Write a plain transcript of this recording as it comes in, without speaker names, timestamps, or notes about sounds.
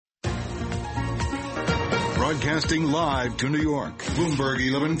Broadcasting live to New York,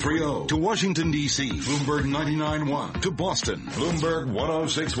 Bloomberg 1130. To Washington, D.C., Bloomberg 99.1. To Boston, Bloomberg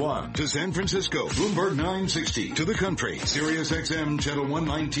 106.1. To San Francisco, Bloomberg 960. To the country, Sirius XM Channel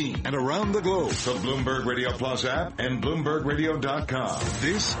 119. And around the globe, the Bloomberg Radio Plus app and BloombergRadio.com.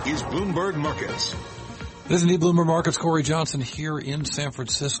 This is Bloomberg Markets. This is indeed Bloomberg Markets. Cory Johnson here in San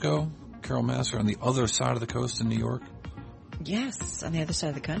Francisco. Carol Massar on the other side of the coast in New York. Yes, on the other side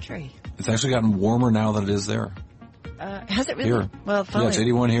of the country. It's actually gotten warmer now than it is there. Has it really? Here. Well, yeah, it's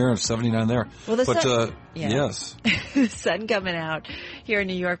 81 here and 79 there. Well, the sun, yes. The sun coming out here in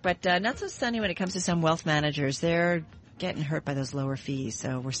New York, but not so sunny when it comes to some wealth managers. They're getting hurt by those lower fees,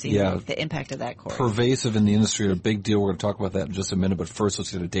 so we're seeing the impact of that, Cory. Pervasive in the industry, a big deal. We're going to talk about that in just a minute, but first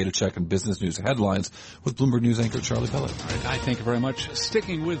let's get a data check and business news headlines with Bloomberg News anchor Charlie Pellet. All right, I thank you very much.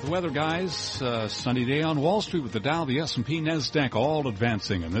 Sticking with weather, guys, sunny day on Wall Street with the Dow, the S&P, NASDAQ all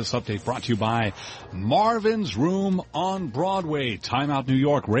advancing, and this update brought to you by Marvin's Room on Broadway. Time Out New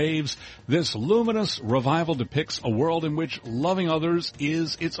York raves. This luminous revival depicts a world in which loving others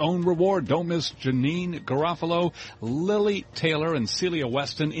is its own reward. Don't miss Janine Garofalo, Lily Taylor, and Celia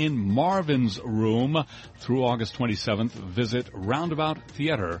Weston in Marvin's Room through August 27th. Visit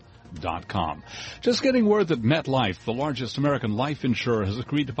roundabouttheater.com. Just getting word that MetLife, the largest American life insurer, has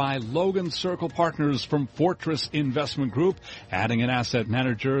agreed to buy Logan Circle Partners from Fortress Investment Group, adding an asset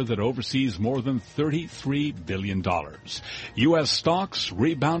manager that oversees more than $33 billion. U.S. stocks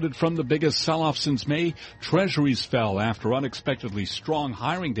rebounded from the biggest sell-off since May. Treasuries fell after unexpectedly strong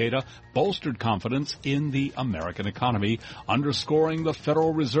hiring data bolstered confidence in the American economy, underscoring the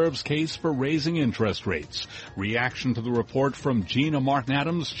Federal Reserve's case for raising interest rates. Reaction to the report from Gina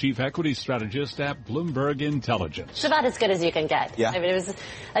Martin-Adams, chief equity strategist at Bloomberg Intelligence. It's about as good as you can get. Yeah. I mean, it was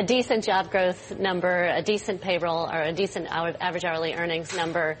a decent job growth number, a decent payroll, or a decent average hourly earnings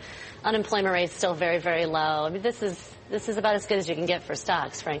number. Unemployment rate's still very, very low. I mean, this is about as good as you can get for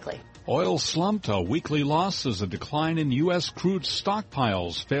stocks, frankly. Oil slumped, a weekly loss as a decline in U.S. crude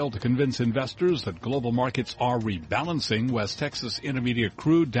stockpiles failed to convince investors that global markets are rebalancing. West Texas Intermediate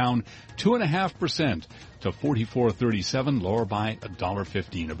crude down 2.5% to $44.37, lower by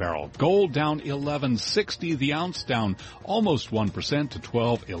 $1.15 a barrel. Gold down $11.60 the ounce, down almost 1% to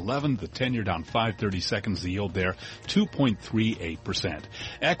 $12.11. The 10-year down 5/32, the yield there 2.38%.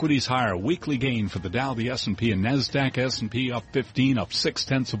 Equities higher, weekly gain for the Dow, the S&P, and NASDAQ. S&P up 15, up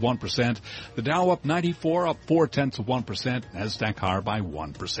 0.6%. The Dow up 94, up 0.4%. NASDAQ higher by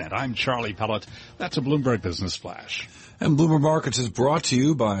 1%. I'm Charlie Pellet. That's a Bloomberg Business Flash. And Bloomberg Markets is brought to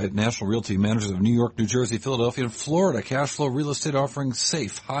you by National Realty Managers of New York, New Jersey, Philadelphia, and Florida. Cash flow real estate offering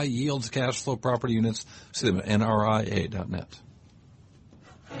safe, high yields cash flow property units. See them at nria.net.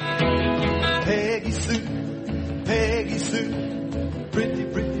 Peggy Sue, Peggy Sue, pretty,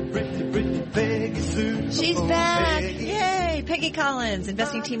 Peggy Sue. She's back. Yay. Peggy Collins,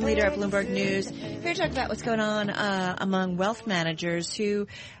 investing team leader at Bloomberg News. Here to talk about what's going on among wealth managers who,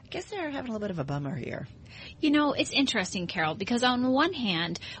 I guess they're having a little bit of a bummer here. You know, it's interesting, Carol, because on one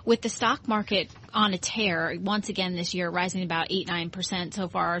hand, with the stock market on a tear, once again this year, rising about 8-9% so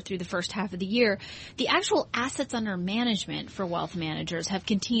far through the first half of the year, the actual assets under management for wealth managers have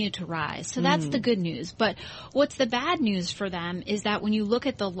continued to rise. So that's the good news. But what's the bad news for them is that when you look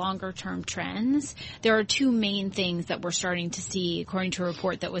at the longer-term trends, there are two main things that we're starting to see, according to a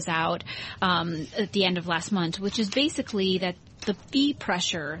report that was out at the end of last month, which is basically that the fee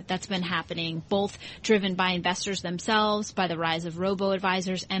pressure that's been happening, both driven by investors themselves, by the rise of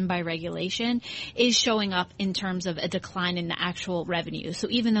robo-advisors, and by regulation, is showing up in terms of a decline in the actual revenue. So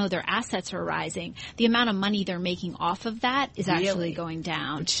even though their assets are rising, the amount of money they're making off of that is actually going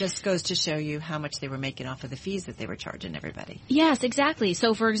down. Which just goes to show you how much they were making off of the fees that they were charging everybody. Yes, exactly.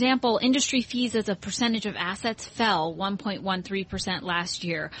 So, for example, industry fees as a percentage of assets fell 1.13% last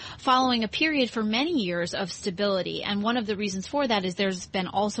year, following a period for many years of stability. And one of the reasons for that is there's been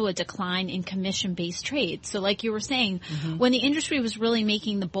also a decline in commission-based trades. So like you were saying, when the industry was really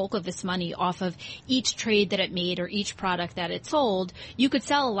making the bulk of its money off of each trade that it made or each product that it sold, you could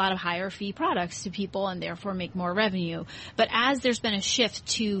sell a lot of higher fee products to people and therefore make more revenue. But as there's been a shift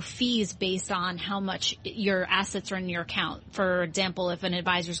to fees based on how much your assets are in your account, for example, if an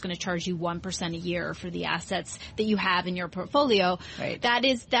advisor is going to charge you 1% a year for the assets that you have in your portfolio, that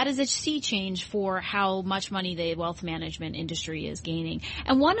is a sea change for how much money the wealth management industry industry is gaining.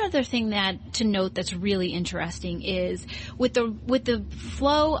 And one other thing that to note that's really interesting is with the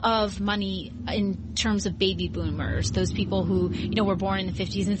flow of money in terms of baby boomers, those people who, were born in the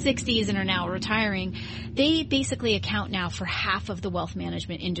 50s and 60s and are now retiring, they basically account now for half of the wealth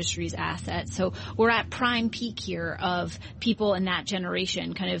management industry's assets. So we're at prime peak here of people in that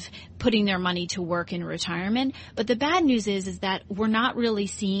generation kind of putting their money to work in retirement. But the bad news is that we're not really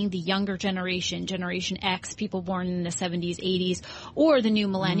seeing the younger generation, Generation X, people born in the 70s, 80s, or the new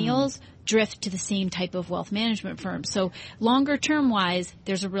millennials drift to the same type of wealth management firms. So longer term wise,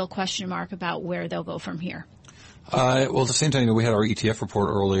 there's a real question mark about where they'll go from here. Well, at the same time, we had our ETF report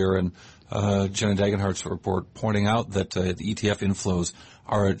earlier, and Jenna Dagenhart's report pointing out that the ETF inflows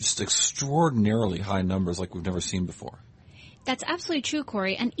are at just extraordinarily high numbers like we've never seen before. That's absolutely true,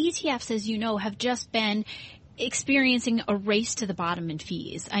 Cory. And ETFs, as you know, have just been experiencing a race to the bottom in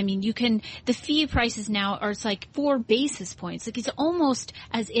fees. I mean, the fee prices now are, it's like 4 basis points. Like, it's almost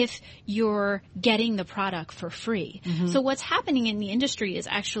as if you're getting the product for free. Mm-hmm. So what's happening in the industry is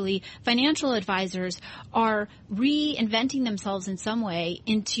actually financial advisors are reinventing themselves in some way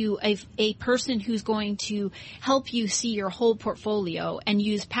into a person who's going to help you see your whole portfolio and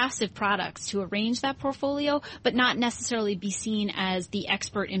use passive products to arrange that portfolio, but not necessarily be seen as the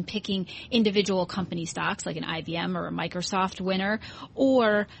expert in picking individual company stocks like an IBM or a Microsoft winner,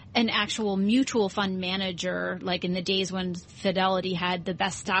 or an actual mutual fund manager, like in the days when Fidelity had the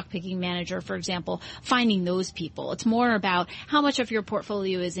best stock picking manager, for example, finding those people. It's more about how much of your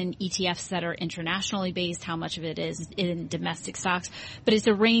portfolio is in ETFs that are internationally based, how much of it is in domestic stocks, but it's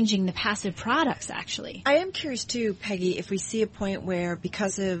arranging the passive products, actually. I am curious too, Peggy, if we see a point where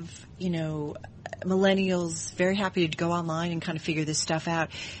because of, millennials very happy to go online and kind of figure this stuff out,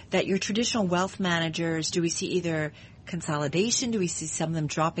 that your traditional wealth managers, do we see either consolidation? Do we see some of them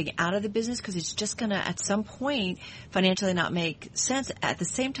dropping out of the business because it's just going to, at some point, financially not make sense? At the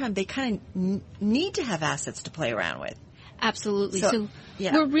same time, they kind of need to have assets to play around with. Absolutely. So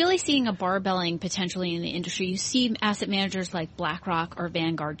we're really seeing a barbelling potentially in the industry. You see asset managers like BlackRock or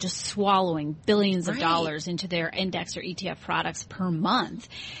Vanguard just swallowing billions of dollars into their index or ETF products per month.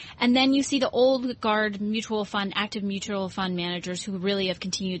 And then you see the old guard mutual fund, active mutual fund managers who really have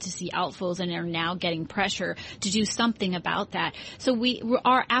continued to see outflows and are now getting pressure to do something about that. So we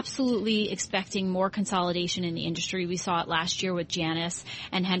are absolutely expecting more consolidation in the industry. We saw it last year with Janus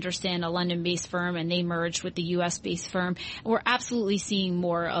and Henderson, a London-based firm, and they merged with the U.S.-based firm. We're absolutely seeing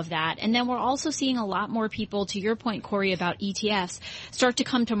more of that. And then we're also seeing a lot more people, to your point, Cory, about ETFs, start to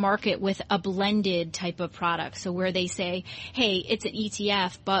come to market with a blended type of product. So where they say, hey, it's an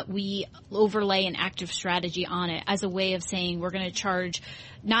ETF, but we overlay an active strategy on it as a way of saying we're going to charge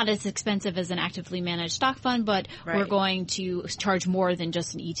not as expensive as an actively managed stock fund, but we're going to charge more than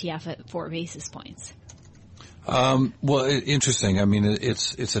just an ETF at 4 basis points. Well, interesting. I mean,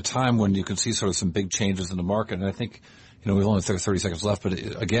 it's a time when you can see sort of some big changes in the market, and I think, we've only 30 seconds left, but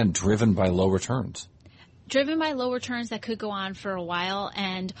again, driven by low returns. Driven by low returns that could go on for a while,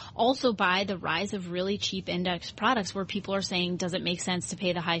 and also by the rise of really cheap index products where people are saying, does it make sense to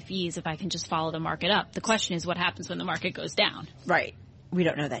pay the high fees if I can just follow the market up? The question is what happens when the market goes down. Right. We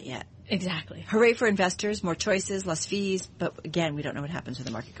don't know that yet. Exactly. Hooray for investors, more choices, less fees, but again, we don't know what happens when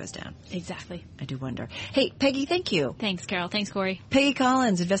the market goes down. Exactly. I do wonder. Hey, Peggy, thank you. Thanks, Carol. Thanks, Cory. Peggy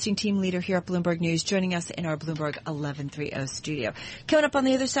Collins, investing team leader here at Bloomberg News, joining us in our Bloomberg 1130 studio. Coming up on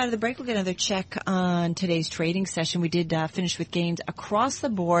the other side of the break, we'll get another check on today's trading session. We did finish with gains across the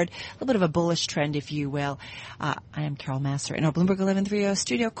board, a little bit of a bullish trend, if you will. I am Carol Massar in our Bloomberg 1130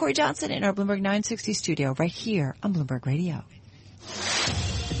 studio. Cory Johnson in our Bloomberg 960 studio, right here on Bloomberg Radio.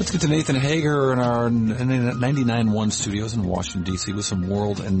 Let's get to Nathan Hager in our 99.1 studios in Washington, D.C. with some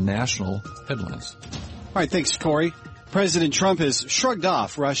world and national headlines. All right, thanks, Cory. President Trump has shrugged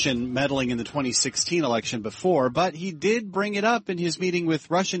off Russian meddling in the 2016 election before, but he did bring it up in his meeting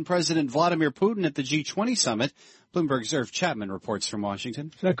with Russian President Vladimir Putin at the G20 summit. Bloomberg's Irv Chapman reports from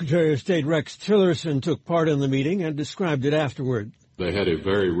Washington. Secretary of State Rex Tillerson took part in the meeting and described it afterward. They had a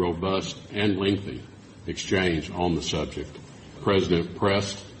very robust and lengthy exchange on the subject. The President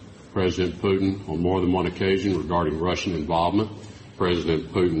pressed President Putin on more than one occasion regarding Russian involvement.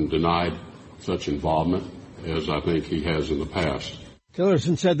 President Putin denied such involvement, as I think he has in the past.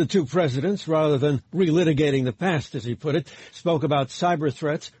 Tillerson said the two presidents, rather than relitigating the past, as he put it, spoke about cyber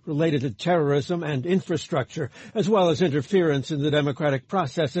threats related to terrorism and infrastructure, as well as interference in the democratic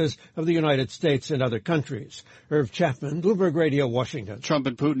processes of the United States and other countries. Irv Chapman, Bloomberg Radio, Washington. Trump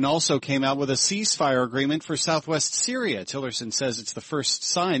and Putin also came out with a ceasefire agreement for southwest Syria. Tillerson says it's the first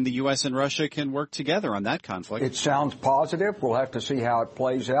sign the U.S. and Russia can work together on that conflict. It sounds positive. We'll have to see how it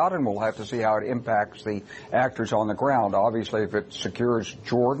plays out, and we'll have to see how it impacts the actors on the ground. Obviously, if it secures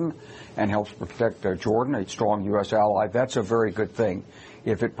Jordan and helps protect Jordan, a strong U.S. ally, that's a very good thing.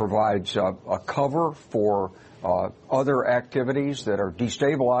 If it provides a cover for other activities that are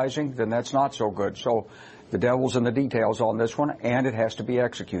destabilizing, then that's not so good. So the devil's in the details on this one, and it has to be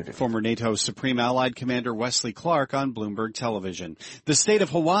executed. Former NATO Supreme Allied Commander Wesley Clark on Bloomberg Television. The state of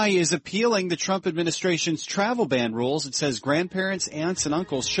Hawaii is appealing the Trump administration's travel ban rules. It says grandparents, aunts, and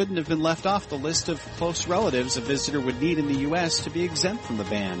uncles shouldn't have been left off the list of close relatives a visitor would need in the U.S. to be exempt from the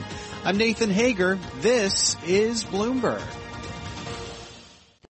ban. I'm Nathan Hager. This is Bloomberg.